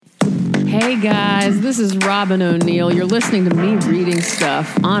Hey guys, this is Robyn O'Neill. You're listening to me reading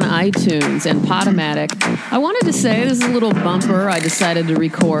stuff on iTunes and Podomatic. I wanted to say this is a little bumper I decided to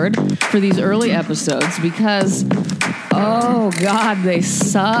record for these early episodes because, oh God, they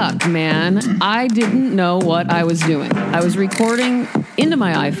suck, man. I didn't know what I was doing. I was recording into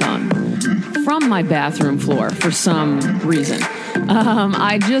my iPhone from my bathroom floor for some reason.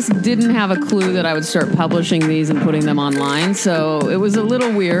 I just didn't have a clue that I would start publishing these and putting them online, so it was a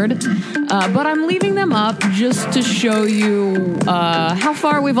little weird. But I'm leaving them up just to show you how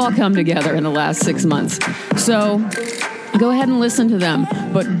far we've all come together in the last 6 months. So go ahead and listen to them,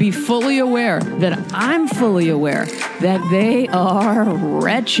 but be fully aware that I'm fully aware that they are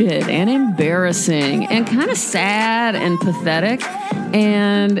wretched and embarrassing and kind of sad and pathetic.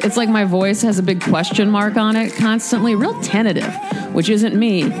 And it's like my voice has a big question mark on it constantly, real tentative, which isn't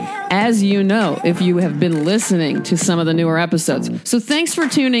me, as you know, if you have been listening to some of the newer episodes. So thanks for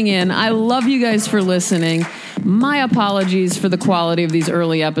tuning in. I love you guys for listening. My apologies for the quality of these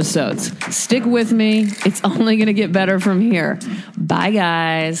early episodes. Stick with me. It's only going to get better from here. Bye,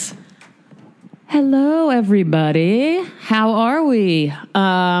 guys. Hello, everybody. How are we?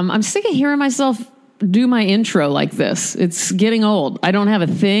 I'm sick of hearing myself do my intro like this. It's getting old. I don't have a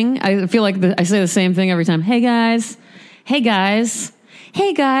thing. I feel like I say the same thing every time. Hey, guys. Hey, guys.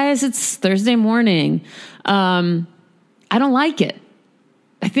 Hey, guys. It's Thursday morning. I don't like it.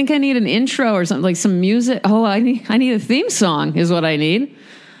 I think I need an intro or something, like some music. Oh, I need a theme song is what I need.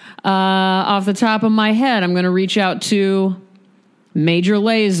 Off the top of my head, I'm going to reach out to Major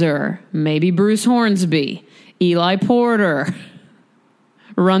Lazer, maybe Bruce Hornsby, Eli Porter,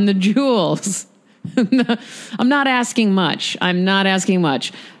 Run the Jewels. I'm not asking much.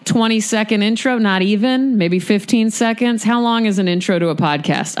 20-second intro, not even, maybe 15 seconds. How long is an intro to a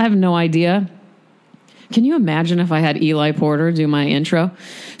podcast? I have no idea. Can you imagine if I had Eli Porter do my intro?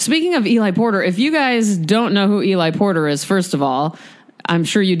 Speaking of Eli Porter, if you guys don't know who Eli Porter is, first of all, I'm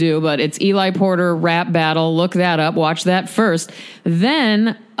sure you do, but it's Eli Porter Rap Battle. Look that up. Watch that first.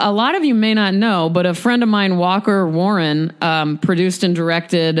 Then, a lot of you may not know, but a friend of mine, Walker Warren, produced and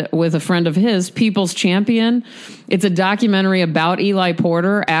directed with a friend of his, People's Champion. It's a documentary about Eli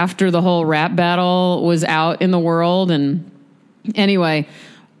Porter after the whole rap battle was out in the world. And anyway,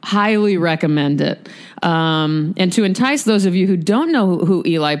 highly recommend it. And to entice those of you who don't know who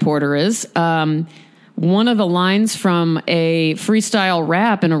Eli Porter is, one of the lines from a freestyle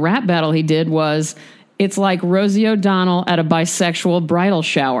rap in a rap battle he did was, "It's like Rosie O'Donnell at a bisexual bridal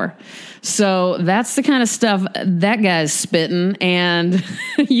shower." So that's the kind of stuff that guy's spitting, and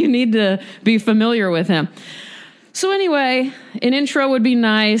you need to be familiar with him. So anyway, an intro would be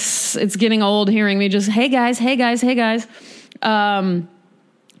nice. It's getting old hearing me just, hey guys, hey guys, hey guys.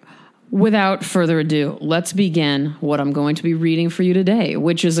 Without further ado, let's begin what I'm going to be reading for you today,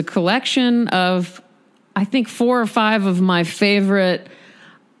 which is a collection of, I think, 4 or 5 of my favorite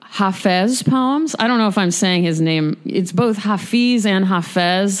Hafez poems. I don't know if I'm saying his name. It's both Hafiz and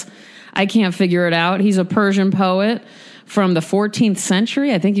Hafez. I can't figure it out. He's a Persian poet from the 14th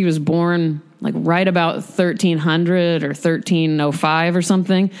century. I think he was born like right about 1300 or 1305 or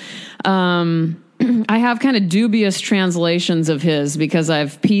something. I have kind of dubious translations of his because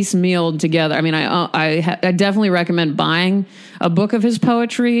I've piecemealed together. I mean, I definitely recommend buying a book of his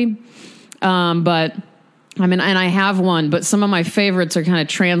poetry, but I mean, and I have one, but some of my favorites are kind of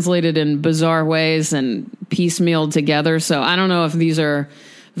translated in bizarre ways and piecemealed together. So I don't know if these are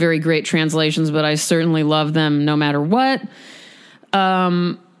very great translations, but I certainly love them no matter what.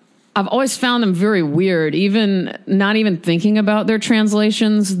 I've always found them very weird, even not even thinking about their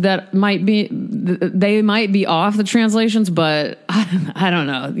translations that they might be off the translations, but I don't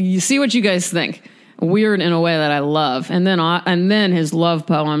know. You see what you guys think. Weird in a way that I love. And then his love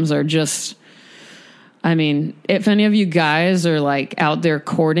poems are just, I mean, if any of you guys are like out there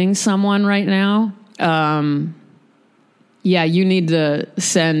courting someone right now, yeah, you need to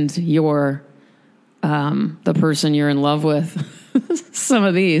send your, the person you're in love with some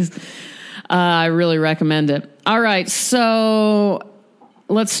of these. I really recommend it. All right. So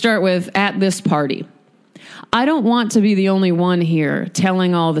let's start with At This Party. I don't want to be the only one here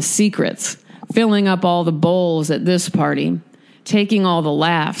telling all the secrets, filling up all the bowls at this party, taking all the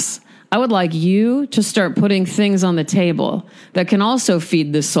laughs. I would like you to start putting things on the table that can also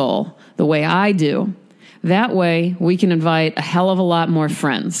feed the soul the way I do. That way, we can invite a hell of a lot more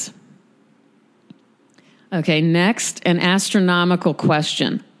friends. Okay, next, an astronomical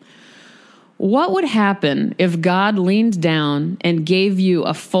question. What would happen if God leaned down and gave you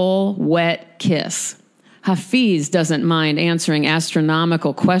a full, wet kiss? Hafiz doesn't mind answering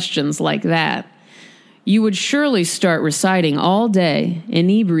astronomical questions like that. you would surely start reciting all day,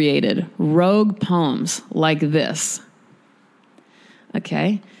 inebriated, rogue poems like this.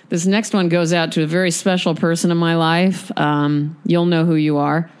 Okay. This next one goes out to a very special person in my life. You'll know who you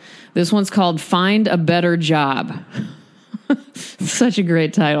are. This one's called Find a Better Job. Such a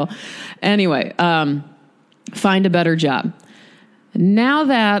great title. Anyway, find a better job. Now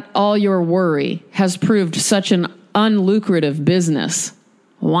that all your worry has proved such an unlucrative business,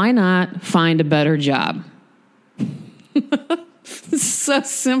 why not find a better job? So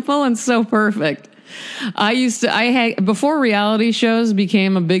simple and so perfect. Before reality shows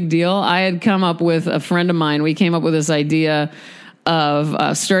became a big deal, I had come up with a friend of mine. We came up with this idea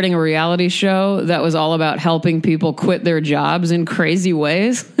of starting a reality show that was all about helping people quit their jobs in crazy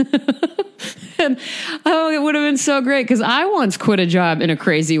ways. And, it would have been so great because I once quit a job in a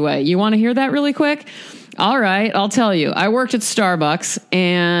crazy way. You want to hear that really quick? All right, I'll tell you. I worked at Starbucks,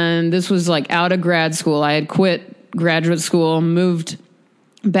 and this was like out of grad school. I had quit graduate school, moved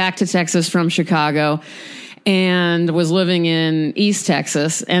back to Texas from Chicago, and was living in East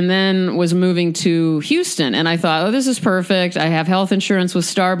Texas, and then was moving to Houston. And I thought, oh, this is perfect. I have health insurance with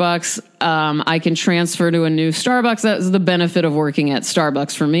Starbucks. I can transfer to a new Starbucks. That was the benefit of working at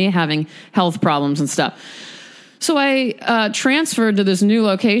Starbucks for me, having health problems and stuff. So I transferred to this new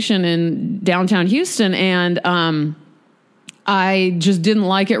location in downtown Houston, and I just didn't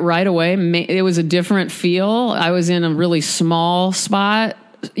like it right away. It was a different feel. I was in a really small spot,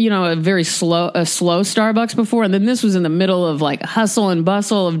 a slow Starbucks before. And then this was in the middle of like hustle and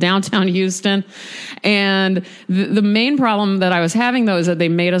bustle of downtown Houston. And the main problem that I was having though is that they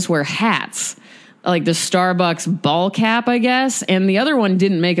made us wear hats, like the Starbucks ball cap, I guess. And the other one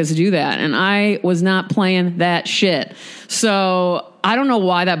didn't make us do that. And I was not playing that shit. So I don't know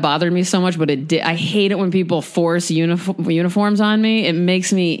why that bothered me so much, but it did. I hate it when people force uniforms on me. It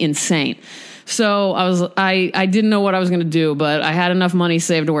makes me insane. So I didn't know what I was going to do, but I had enough money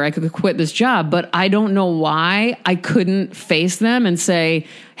saved to where I could quit this job. But I don't know why I couldn't face them and say,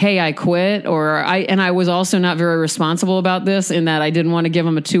 hey, I quit. And I was also not very responsible about this in that I didn't want to give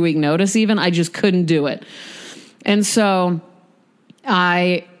them a 2-week notice even. I just couldn't do it. And so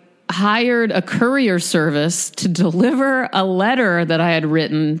I hired a courier service to deliver a letter that I had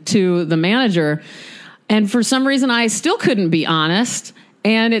written to the manager. And for some reason, I still couldn't be honest.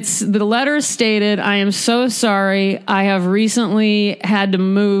 And the letter stated, I am so sorry. I have recently had to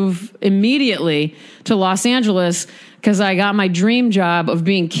move immediately to Los Angeles because I got my dream job of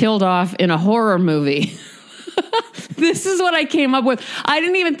being killed off in a horror movie. This is what I came up with. I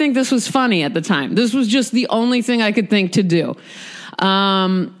didn't even think this was funny at the time. This was just the only thing I could think to do.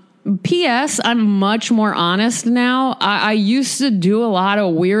 P.S. I'm much more honest now. I used to do a lot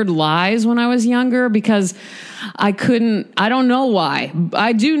of weird lies when I was younger because I don't know why.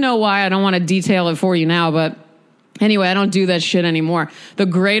 I do know why. I don't want to detail it for you now, but anyway, I don't do that shit anymore. The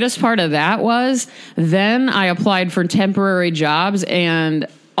greatest part of that was then I applied for temporary jobs and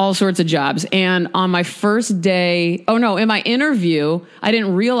all sorts of jobs. And on my first day, in my interview, I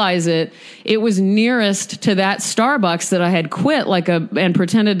didn't realize it. It was nearest to that Starbucks that I had quit and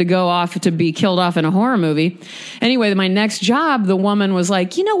pretended to go off to be killed off in a horror movie. Anyway, my next job, the woman was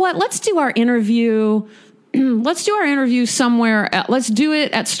like, you know what? Let's do our interview somewhere. Let's do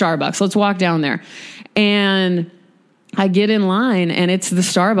it at Starbucks. Let's walk down there. And I get in line and it's the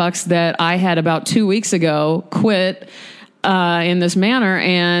Starbucks that I had about 2 weeks ago quit in this manner.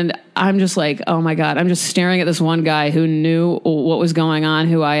 And I'm just like, oh my God, I'm just staring at this one guy who knew what was going on,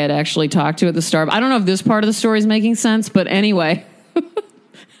 who I had actually talked to at the Starbucks. I don't know if this part of the story is making sense, but anyway,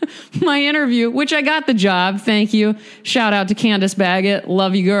 my interview, which I got the job. Thank you. Shout out to Candace Baggett.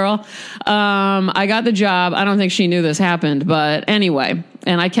 Love you, girl. I got the job. I don't think she knew this happened, but anyway,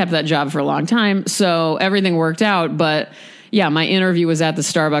 and I kept that job for a long time. So everything worked out. But yeah, my interview was at the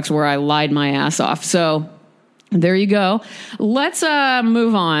Starbucks where I lied my ass off. So there you go. Let's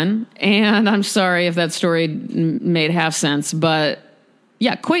move on. And I'm sorry if that story made half sense, but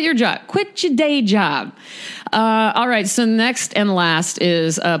yeah, quit your job. Quit your day job. All right, so next and last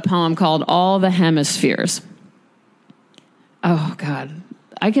is a poem called All the Hemispheres. Oh, God.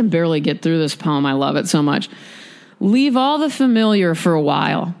 I can barely get through this poem. I love it so much. Leave all the familiar for a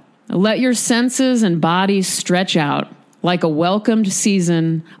while. Let your senses and body stretch out like a welcomed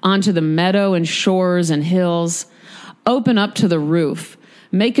season onto the meadow and shores and hills. Open up to the roof.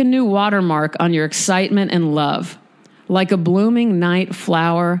 Make a new watermark on your excitement and love. Like a blooming night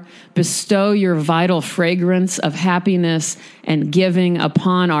flower, bestow your vital fragrance of happiness and giving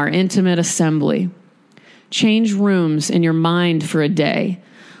upon our intimate assembly. Change rooms in your mind for a day.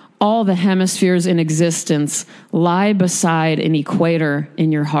 All the hemispheres in existence lie beside an equator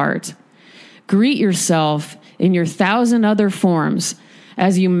in your heart. Greet yourself in your 1,000 other forms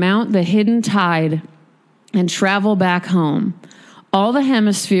as you mount the hidden tide and travel back home. All the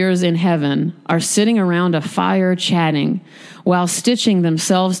hemispheres in heaven are sitting around a fire chatting while stitching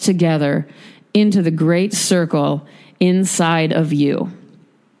themselves together into the great circle inside of you.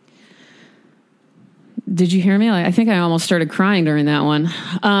 Did you hear me? I think I almost started crying during that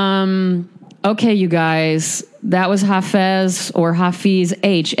one. Okay, you guys, that was Hafez or Hafiz,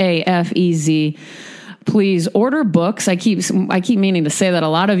 Hafez. Please order books. I keep meaning to say that. A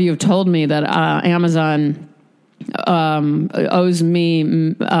lot of you have told me that Amazon owes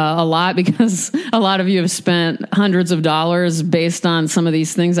me a lot because a lot of you have spent hundreds of dollars based on some of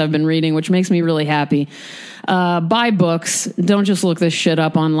these things I've been reading, which makes me really happy. Buy books. Don't just look this shit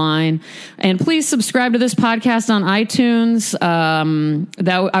up online. And please subscribe to this podcast on iTunes.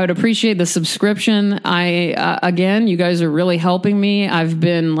 I would appreciate the subscription. Again, you guys are really helping me. I've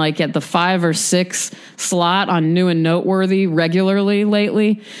been like at the 5 or 6 slot on New and Noteworthy regularly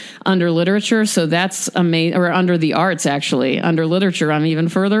lately under literature. So that's amazing. Or under the arts, actually. Under literature, I'm even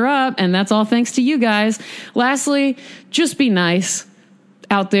further up. And that's all thanks to you guys. Lastly, just be nice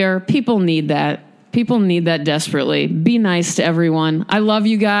out there. People need that. People need that desperately. Be nice to everyone. I love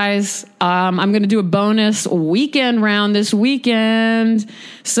you guys. I'm going to do a bonus weekend round this weekend.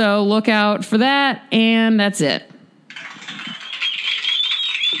 So look out for that. And that's it.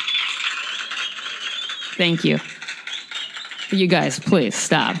 Thank you. You guys, please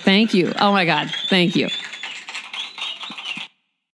stop. Thank you. Oh my God. Thank you.